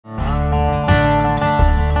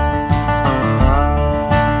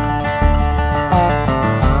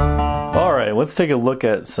let's take a look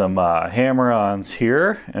at some hammer-ons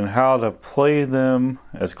here and how to play them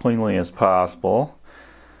as cleanly as possible.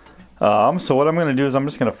 So what I'm going to do is I'm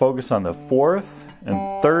just going to focus on the 4th and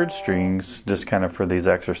 3rd strings just kind of for these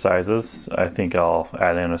exercises. I think I'll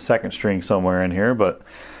add in a 2nd string somewhere in here, but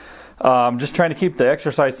I'm just trying to keep the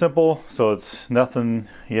exercise simple so it's nothing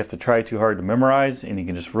you have to try too hard to memorize, and you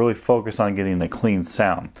can just really focus on getting a clean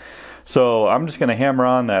sound. So I'm just going to hammer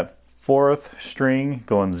on that 4th string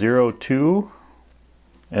going 0, 2,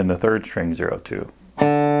 and the 3rd string 0, 2.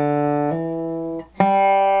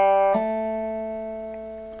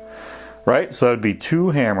 Right, so that would be 2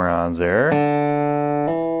 hammer-ons there.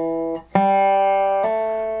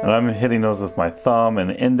 And I'm hitting those with my thumb and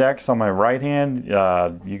index on my right hand.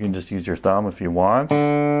 You can just use your thumb if you want.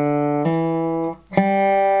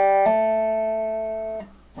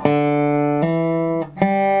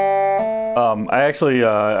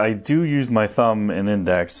 I do use my thumb and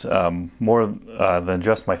index more than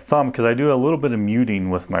just my thumb, because I do a little bit of muting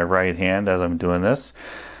with my right hand as I'm doing this.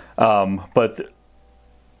 But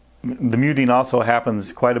the muting also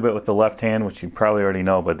happens quite a bit with the left hand, which you probably already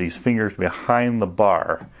know, but these fingers behind the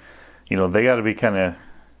bar, you know, they got to be kind of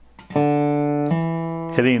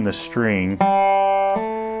hitting the string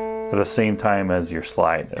at the same time as your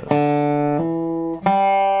slide is.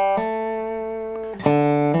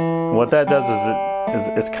 What that does is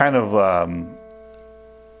it's kind of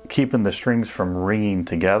keeping the strings from ringing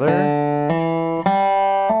together.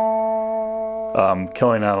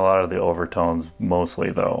 Killing out a lot of the overtones mostly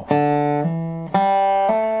though. And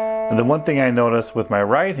the one thing I noticed with my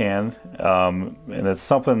right hand, and it's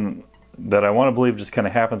something that I want to believe just kind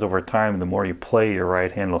of happens over time, the more you play, your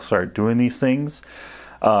right hand will start doing these things.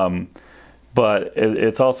 But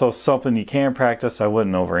it's also something you can practice. I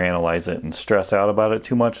wouldn't overanalyze it and stress out about it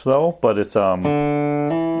too much though. But it's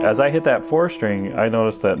as I hit that 4th string, I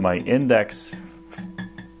noticed that my index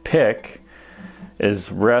pick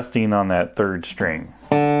is resting on that 3rd string.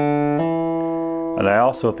 And I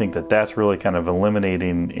also think that that's really kind of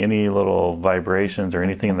eliminating any little vibrations or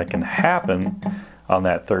anything that can happen on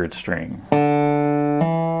that 3rd string.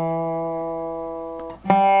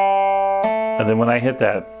 And then when I hit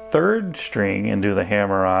that 3rd string and do the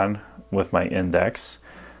hammer-on with my index,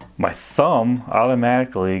 my thumb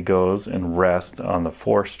automatically goes and rests on the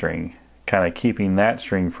 4th string, kind of keeping that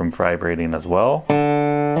string from vibrating as well.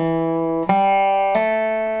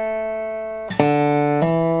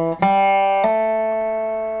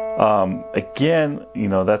 Again, you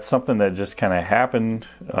know, that's something that just kind of happened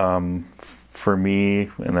for me,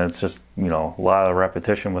 and it's just, you know, a lot of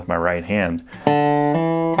repetition with my right hand.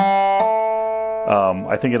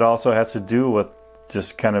 I think it also has to do with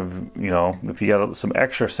just kind of, you know, if you got some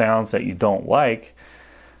extra sounds that you don't like,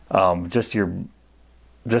 just you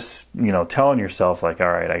know, telling yourself like,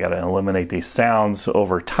 all right, I got to eliminate these sounds.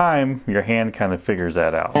 Over time, your hand kind of figures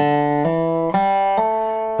that out.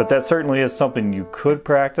 But that certainly is something you could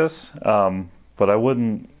practice, but I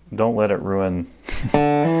don't let it ruin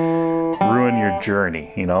your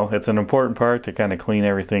journey, you know. It's an important part to kind of clean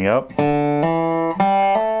everything up.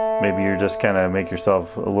 Maybe you're just kind of make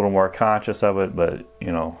yourself a little more conscious of it, but,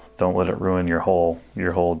 you know, don't let it ruin your whole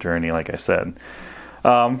journey, like I said.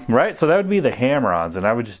 Right, so that would be the hammer-ons, and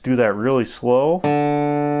I would just do that really slow.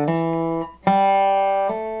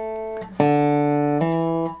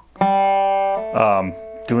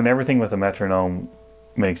 Doing everything with a metronome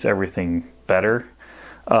makes everything better.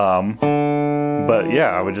 But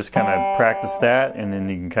yeah, I would just kind of practice that, and then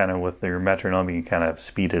you can kind of, with your metronome, you can kind of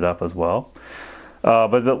speed it up as well.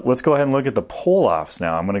 Let's go ahead and look at the pull-offs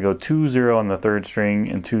now. I'm going to go 2-0 on the 3rd string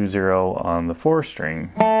and 2-0 on the 4th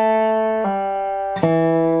string.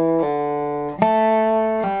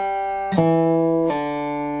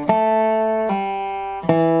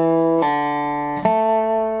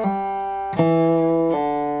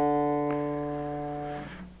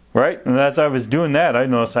 Right, and as I was doing that, I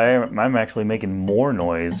noticed I'm actually making more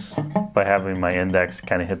noise by having my index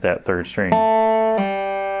kind of hit that 3rd string.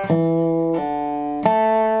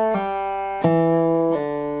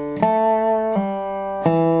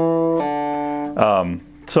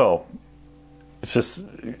 So it's just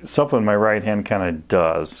something my right hand kind of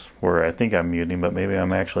does, where I think I'm muting, but maybe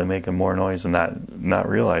I'm actually making more noise and not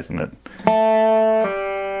realizing it.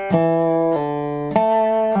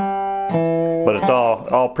 But it's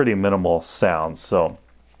all pretty minimal sounds. So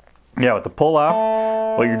yeah, with the pull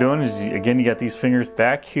off, what you're doing is, again, you got these fingers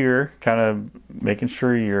back here, kind of making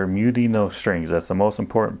sure you're muting those strings. That's the most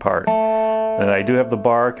important part. And I do have the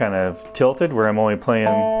bar kind of tilted, where I'm only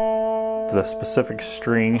playing the specific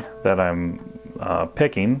string that I'm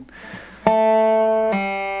picking.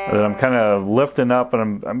 And then I'm kind of lifting up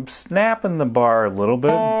and I'm snapping the bar a little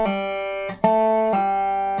bit.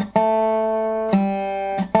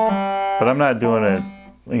 But I'm not doing it,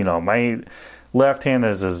 you know, my left hand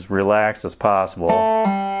is as relaxed as possible.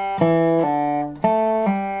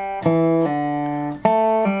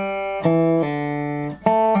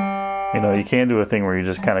 You know, you can do a thing where you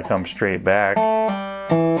just kind of come straight back.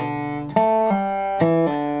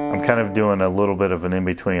 I'm kind of doing a little bit of an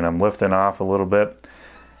in-between. I'm lifting off a little bit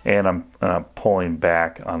and I'm pulling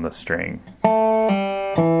back on the string.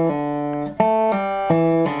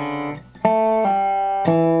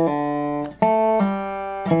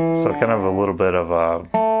 So kind of a little bit of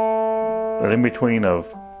an in-between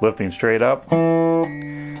of lifting straight up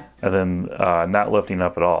and then not lifting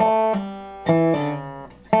up at all.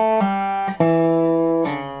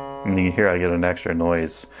 And you hear I get an extra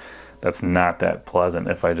noise that's not that pleasant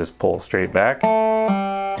if I just pull straight back.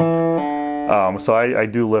 So I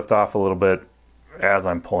do lift off a little bit as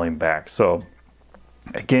I'm pulling back. So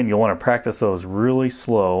again, you'll want to practice those really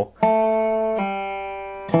slow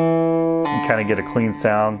and kind of get a clean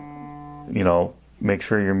sound. You know, make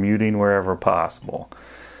sure you're muting wherever possible.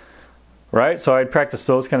 Right, so I'd practice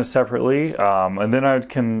those kind of separately, and then I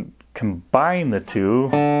can combine the two.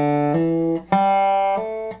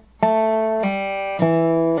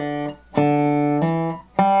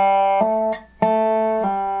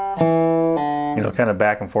 You know, kind of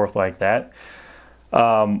back and forth like that.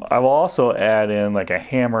 I will also add in like a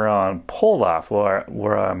hammer-on pull-off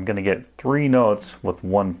where I'm going to get 3 notes with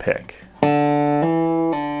 1 pick.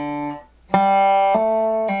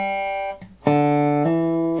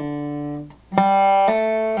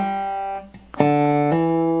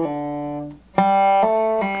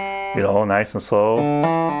 You know, nice and slow,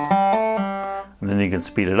 and then you can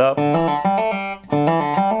speed it up.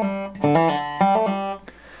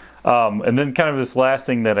 And then kind of this last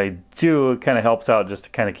thing that I do, it kind of helps out just to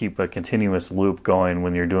kind of keep a continuous loop going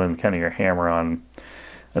when you're doing kind of your hammer-on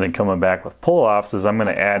and then coming back with pull-offs, is I'm going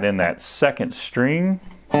to add in that second string.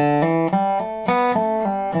 And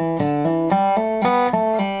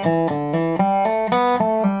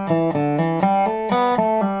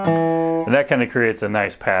that kind of creates a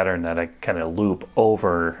nice pattern that I kind of loop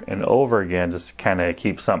over and over again just to kind of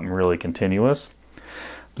keep something really continuous.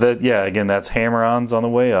 That, yeah, again, that's hammer-ons on the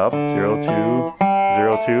way up, 0, 2, 0,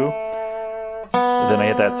 2. And then I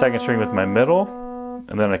hit that second string with my middle,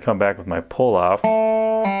 and then I come back with my pull-off, 2,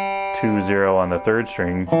 0 on the third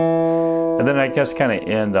string, and then I just kind of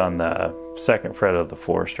end on the second fret of the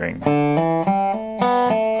 4th string.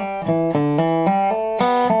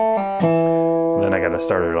 Then I got to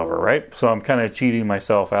start it over, right? So I'm kind of cheating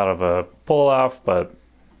myself out of a pull-off, but,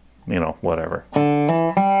 you know, whatever.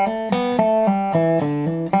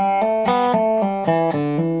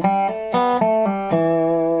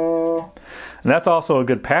 And that's also a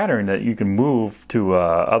good pattern that you can move to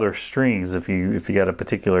other strings if you got a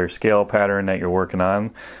particular scale pattern that you're working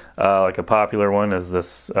on. Like a popular one is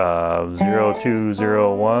this 0, 2,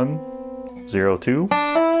 0, 1, 0, 2.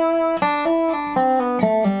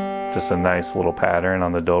 Just a nice little pattern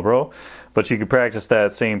on the dobro. But you could practice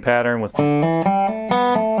that same pattern with...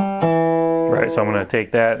 Right, so I'm going to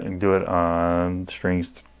take that and do it on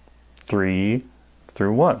strings 3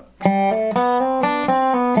 through 1.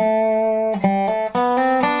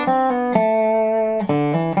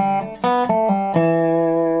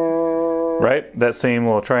 Right, that same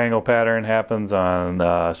little triangle pattern happens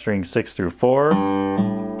on strings 6 through 4.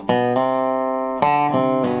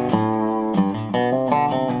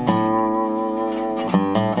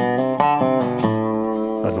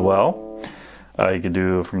 As well. You could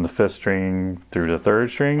do from the 5th string through the 3rd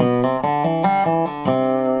string.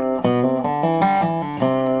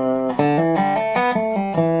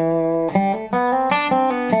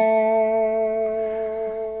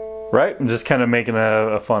 Right, and just kind of making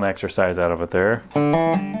a fun exercise out of it there.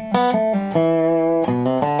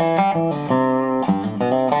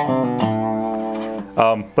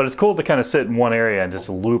 But it's cool to kind of sit in one area and just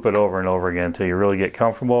loop it over and over again until you really get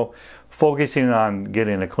comfortable. Focusing on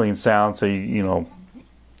getting a clean sound, so you know,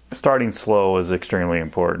 starting slow is extremely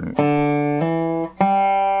important.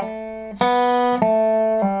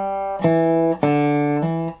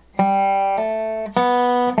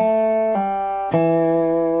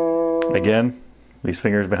 Again, these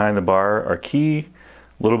fingers behind the bar are key.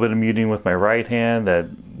 A little bit of muting with my right hand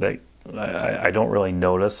that I don't really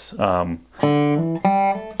notice.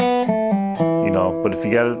 You know, but if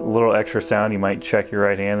you got a little extra sound, you might check your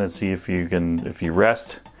right hand and see if you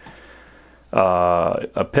rest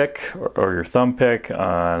a pick or your thumb pick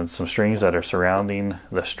on some strings that are surrounding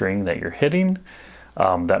the string that you're hitting.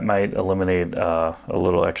 that might eliminate a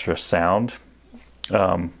little extra sound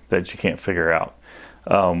that you can't figure out.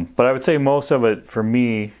 But I would say most of it for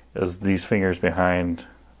me is these fingers behind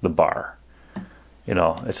the bar. You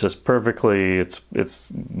know, it's just perfectly,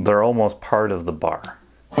 they're almost part of the bar.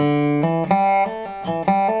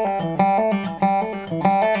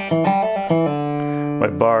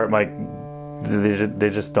 They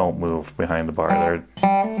just don't move behind the bar.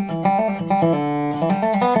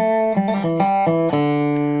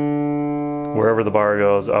 Wherever the bar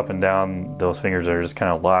goes, up and down, those fingers are just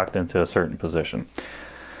kind of locked into a certain position.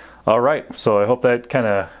 All right, so I hope that kind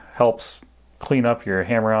of helps clean up your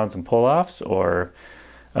hammer-ons and pull-offs, or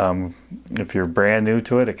if you're brand new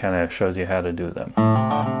to it, it kind of shows you how to do them.